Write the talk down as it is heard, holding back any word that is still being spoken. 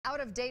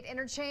Out-of-date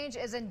interchange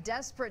is in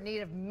desperate need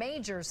of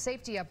major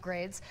safety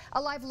upgrades.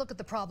 A live look at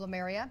the problem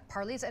area,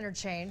 Parley's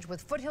interchange with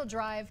Foothill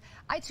Drive,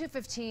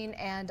 I-215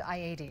 and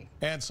I-80.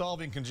 And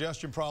solving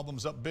congestion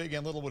problems up Big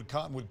and Littlewood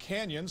Cottonwood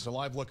Canyons. A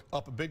live look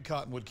up a Big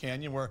Cottonwood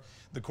Canyon where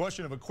the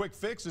question of a quick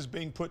fix is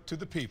being put to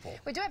the people.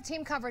 We do have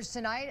team coverage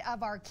tonight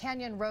of our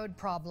Canyon Road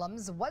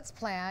problems, what's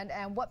planned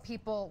and what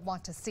people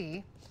want to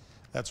see.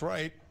 That's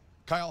right.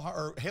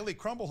 Haley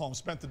Crumbleholm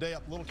spent the day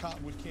up Little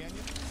Cottonwood Canyon.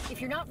 If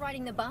you're not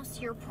riding the bus,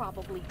 you're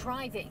probably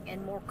driving,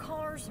 and more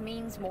cars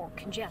means more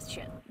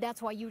congestion.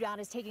 That's why UDOT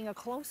is taking a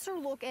closer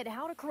look at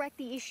how to correct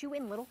the issue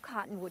in Little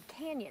Cottonwood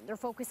Canyon. They're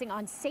focusing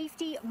on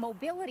safety,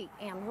 mobility,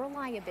 and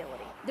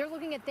reliability. They're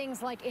looking at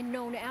things like in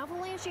known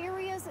avalanche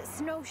areas,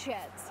 snow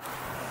sheds,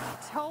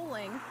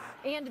 tolling,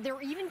 and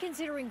they're even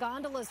considering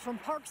gondolas from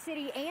Park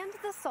City and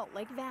the Salt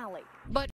Lake Valley. But